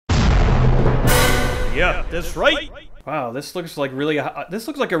Yeah, that's right. Wow, this looks like a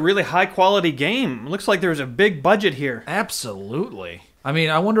really high quality game. Looks like there's a big budget here. Absolutely. I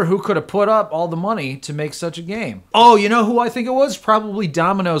mean, I wonder who could have put up all the money to make such a game. Oh, you know who I think it was? Probably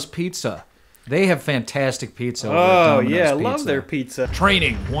Domino's Pizza. They have fantastic pizza. Oh, yeah, I love their pizza.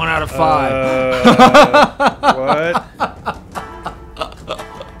 Training, 1 out of 5. What?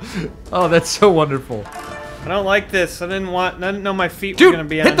 Oh, that's so wonderful. I don't like this. I didn't know my feet Dude, were gonna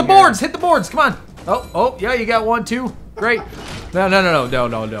be on hit the here. boards, hit the boards, come on. Oh, yeah, you got 1, 2. Great. No.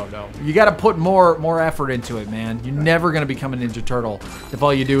 You got to put more effort into it, man. You're never gonna become a Ninja Turtle if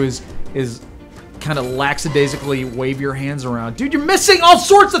all you do is kind of lackadaisically wave your hands around. Dude, you're missing all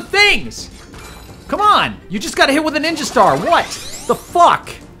sorts of things. Come on, you just got to hit with a Ninja Star. What the fuck?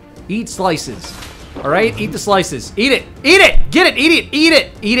 Eat slices. All right, eat the slices. Eat it. Eat it. Get it. Eat it. Eat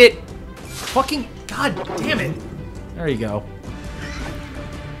it. Eat it. Fucking god damn it. There you go.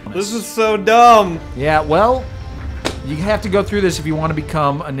 This is so dumb. Yeah, well, you have to go through this if you want to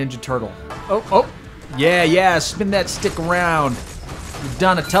become a Ninja Turtle. Oh. Yeah, spin that stick around. You're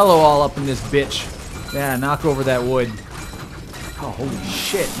Donatello all up in this bitch. Yeah, knock over that wood. Oh, holy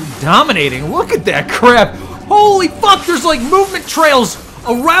shit, you're dominating. Look at that crap. Holy fuck, there's like movement trails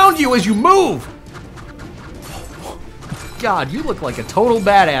around you as you move. God, you look like a total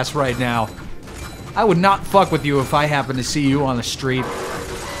badass right now. I would not fuck with you if I happened to see you on the street.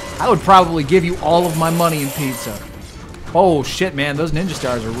 I would probably give you all of my money in pizza. Oh shit, man, those Ninja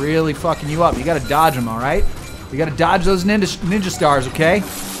Stars are really fucking you up. You gotta dodge them, alright? You gotta dodge those Ninja Stars, okay?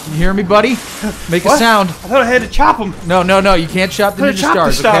 You hear me, buddy? Make a sound. I thought I had to chop them. No, you can't chop the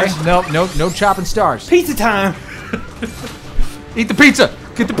Ninja Stars, okay? No chopping stars. Pizza time. Eat the pizza.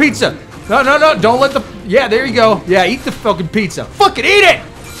 Get the pizza. No, don't let the... Yeah, there you go. Yeah, eat the fucking pizza. Fucking eat it!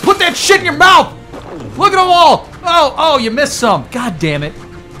 Put that shit in your mouth! Look at them all! Oh, you missed some. God damn it.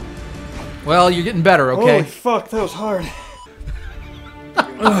 Well, you're getting better, okay? Holy fuck, that was hard.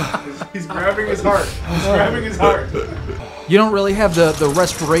 He's grabbing his heart. He's grabbing his heart. You don't really have the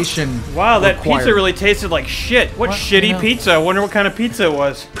respiration. Wow, that required. pizza really tasted like shit. What shitty pizza? I wonder what kind of pizza it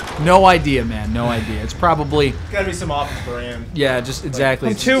was. No idea, man. No idea. It's probably... Gotta be some off brand. Yeah, just exactly.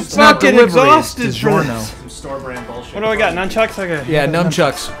 I'm too it's not fucking delivery, exhausted it's for DiGiorno. this. Some store brand bullshit. What do I got? Nunchucks? Okay. Yeah,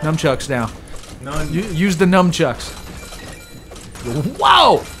 nunchucks. Nunchucks now. None. Use the nunchucks.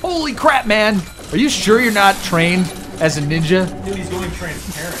 Wow! Holy crap, man! Are you sure you're not trained as a ninja? Dude, he's going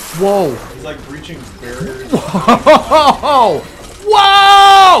transparent. Whoa! He's like breaching barriers. Whoa!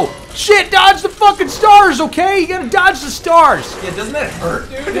 Whoa! Shit, dodge the fucking stars, okay? You gotta dodge the stars. Yeah, doesn't that hurt,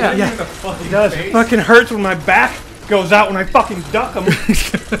 dude? Yeah. In the fucking It does. face? It fucking hurts when my back goes out when I fucking duck them.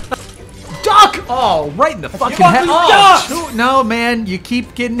 Duck! Oh, right in the fucking head. Oh, no, man, you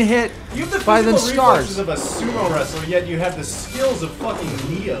keep getting hit You have the by the physical stars. reflexes of a sumo wrestler, yet you have the skills of fucking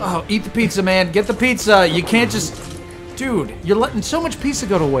Neo. Oh, eat the pizza, man. Get the pizza. You can't just... Dude, you're letting so much pizza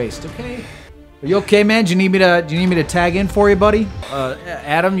go to waste, okay? Are you okay, man? Do you need me to tag in for you, buddy?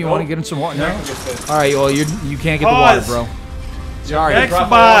 Adam, you want to get him some water? No? All right, well, you can't get the water, bro. Sorry.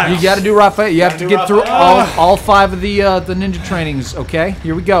 Xbox. You gotta do Raphael. You have to get through all 5 of the ninja trainings, okay?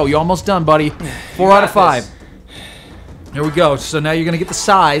 Here we go. You're almost done, buddy. 4 out of 5. Here we go. So now you're gonna get the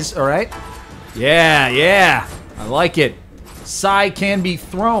size, all right? Yeah. I like it. Sai can be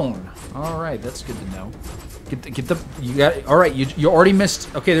thrown. All right, that's good to know. Get the you got all right. You already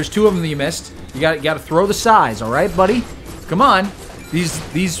missed. Okay, there's 2 of them that you missed. You got to throw the size. All right, buddy. Come on. These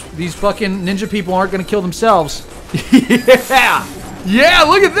fucking ninja people aren't gonna kill themselves. Yeah,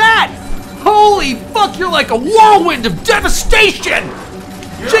 look at that! Holy fuck, you're like a whirlwind of devastation!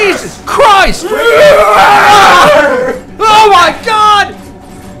 Jesus Christ! Oh my god!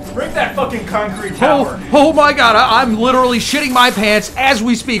 Break that fucking concrete tower. Oh my god, I'm literally shitting my pants as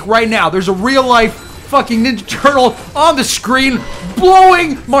we speak right now. There's a real life fucking Ninja Turtle on the screen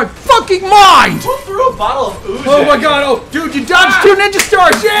blowing my fucking mind! Who threw a bottle of ooze? Oh my god, oh dude, you dodged 2 Ninja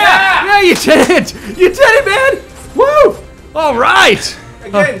Stars! Yeah, you did it! You did it, man! Woo! All right.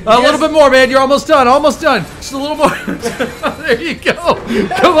 Again, a little bit more, man. You're almost done. Almost done. Just a little more. There you go.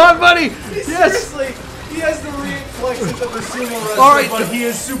 Come on, buddy. Yes. Seriously, he has the reflexes of a sumo wrestler, All right. but he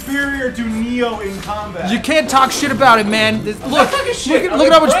is superior to Neo in combat. You can't talk shit about it, man. Look talking shit. look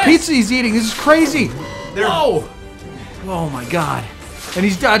at how much pizza he's eating. This is crazy. Whoa. Oh my god. And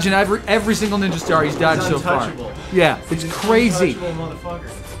he's dodging every single Ninja Star he's dodged so far. untouchable. Yeah, it's crazy. Motherfucker.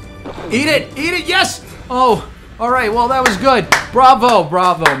 Eat it, yes. Oh, all right. Well, that was good. Bravo,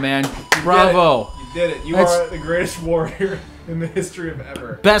 man. Bravo. You did it. You That's- are the greatest warrior in the history of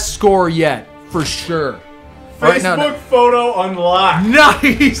ever. Best score yet, for sure. All right, Facebook photo unlocked.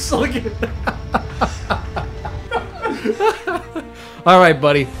 Nice. Look at. All right,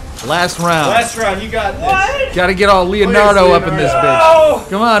 buddy. Last round. Last round, you got this. What? Gotta get all Leonardo up in this bitch.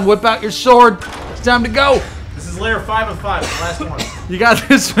 Come on, whip out your sword. It's time to go. This is Lair 5 of 5. Last one. You got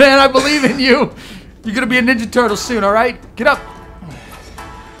this, man. I believe in you. You're gonna be a Ninja Turtle soon, all right? Get up.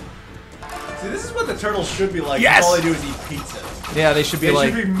 See, this is what the turtles should be like. Yes! All they do is eat pizza. Yeah, they should be They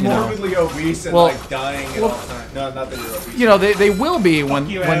like, should be you know, morbidly obese and Well- like dying and all the time. No, not that you're obese. you know, they will be when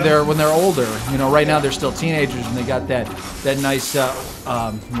you, when Adam. they're older. You know, right now they're still teenagers and they got that nice you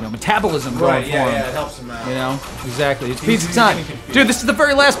know, metabolism going Right, for yeah, them. yeah, it helps them out. You know, exactly. It's He's- pizza he's time, getting confused. dude. This is the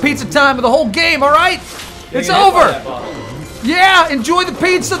very last pizza time of the whole game. All right, it's Getting hit by over. that bottle. Yeah, enjoy the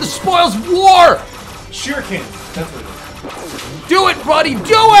pizza. The spoils war. Shuriken. That's what it is. Do it, buddy.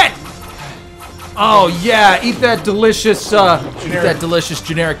 Do it. Oh yeah, eat that delicious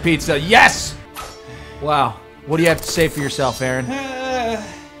generic pizza. Yes. Wow. What do you have to say for yourself, Aaron?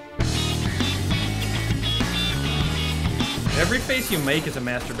 Every face you make is a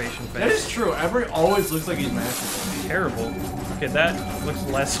masturbation face. That is true. Everett always looks like he's masturbating. Terrible. Okay, that looks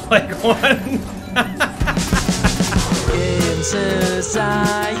less like one. Game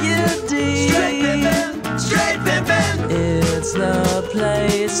society. Straight pimpin', straight pimpin'. It's the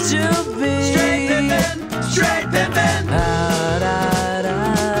place to be. Straight pimpin', straight pimpin'. Ah, da,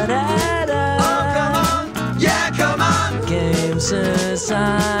 da, da, da. Oh, come on, yeah, come on. Game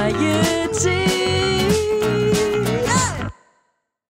society.